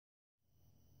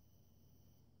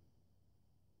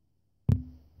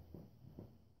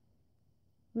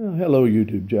Well, hello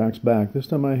YouTube, Jack's back. This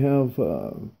time I have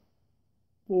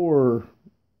 4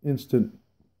 instant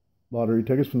lottery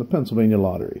tickets from the Pennsylvania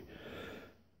Lottery.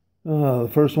 The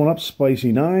first one up,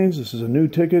 Spicy Nines. This is a new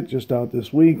ticket just out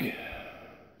this week.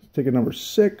 Ticket number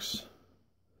 6.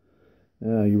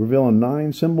 You reveal a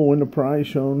 9 symbol, win the prize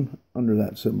shown under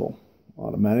that symbol.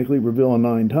 Automatically reveal a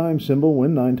 9 times symbol,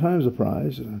 win 9 times the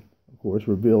prize. And of course,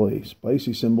 reveal a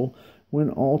spicy symbol,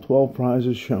 win all 12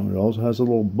 prizes shown. It also has a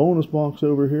little bonus box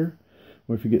over here,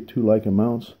 where if you get 2 like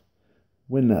amounts,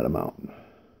 win that amount.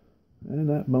 And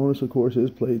that bonus, of course, is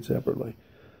played separately,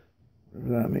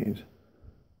 whatever that means.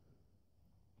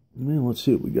 Well, let's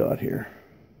see what we got here.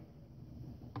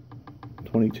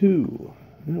 22.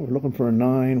 Yeah, we're looking for a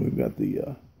 9. We've got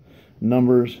the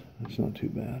numbers. That's not too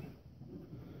bad.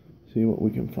 See what we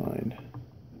can find.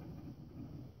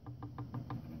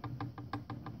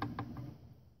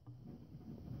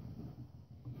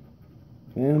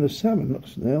 And a 7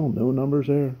 looks, well, no numbers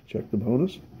there. Check the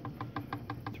bonus.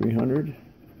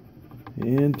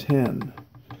 310.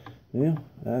 Yeah,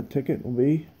 that ticket will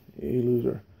be a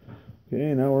loser.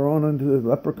 Okay, now we're on into the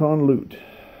Leprechaun Loot.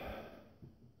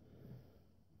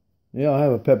 Yeah, I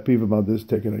have a pet peeve about this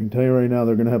ticket. I can tell you right now,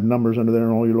 they're going to have numbers under there,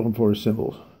 and all you're looking for is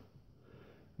symbols.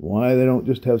 Why they don't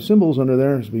just have symbols under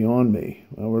there is beyond me.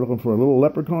 Well, we're looking for a little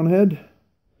leprechaun head.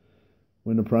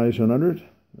 Win the prize shown under it.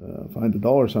 Find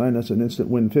a $sign, that's an instant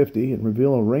win 50, and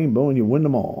reveal a rainbow, and you win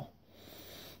them all.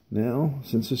 Now,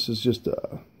 since this is just,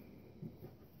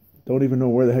 don't even know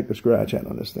where the heck to scratch at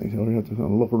on this thing, so we have to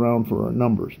kind of look around for our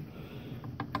numbers.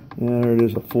 And there it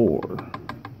is, a 4.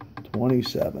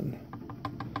 27.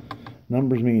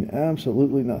 Numbers mean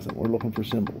absolutely nothing. We're looking for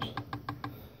symbols.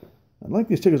 I like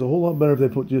these tickets a whole lot better if they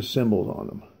put just symbols on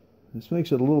them. This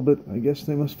makes it a little bit, I guess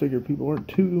they must figure people aren't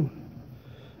too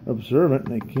observant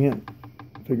and they can't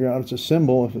figure out it's a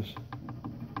symbol if it's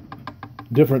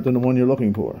different than the one you're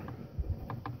looking for.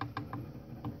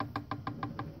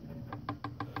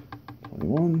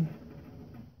 21,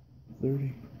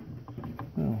 30.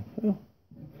 Oh, well.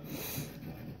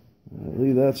 I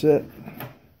believe that's it.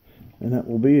 And that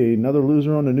will be another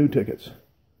loser on the new tickets.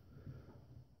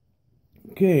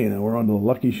 Okay, now we're on to the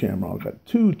Lucky Shamrock. Got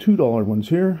 2 $2 ones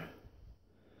here.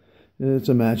 It's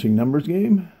a matching numbers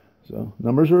game. So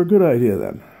numbers are a good idea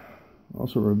then.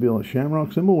 Also reveal a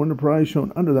shamrock symbol, win the prize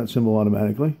shown under that symbol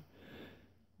automatically.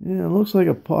 Yeah, it looks like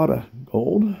a pot of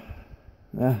gold.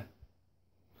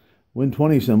 Win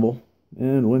 20 symbol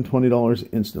and win $20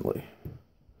 instantly.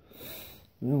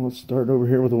 Well, let's start over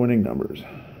here with the winning numbers.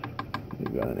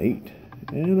 We've got an 8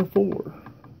 and a 4.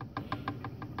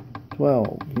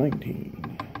 12,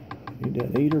 19. Need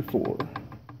that 8 or 4.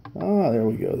 Ah, there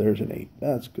we go. There's an 8.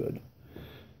 That's good.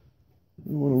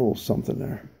 We want a little something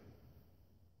there.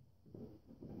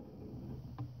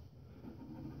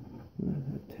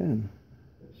 10,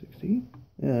 16.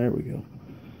 Yeah, there we go.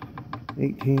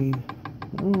 18.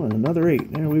 Oh, and another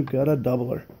 8. There, we've got a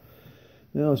doubler.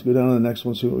 Now let's go down to the next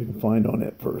one, see what we can find on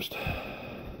it first.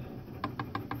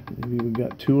 Maybe we've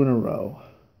got 2 in a row.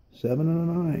 7 and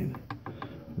a 9.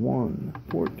 1,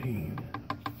 14,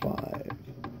 5,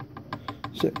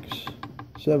 6,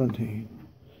 17,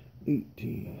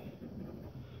 18,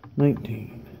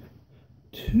 19,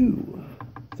 2,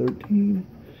 13,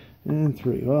 and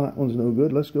 3. Well, that one's no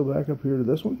good. Let's go back up here to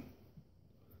this one.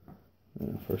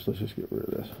 First, let's just get rid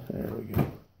of this. There we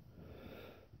go.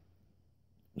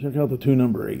 Check out the 2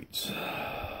 number 8s.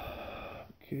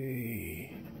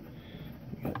 Okay.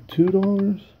 We got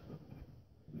 $2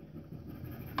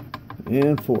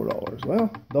 and $4.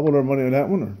 Well, doubled our money on that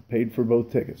one, or paid for both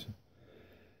tickets.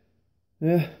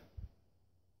 Yeah.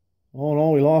 All in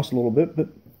all, we lost a little bit, but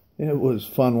it was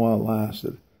fun while it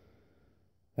lasted.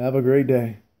 Have a great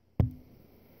day.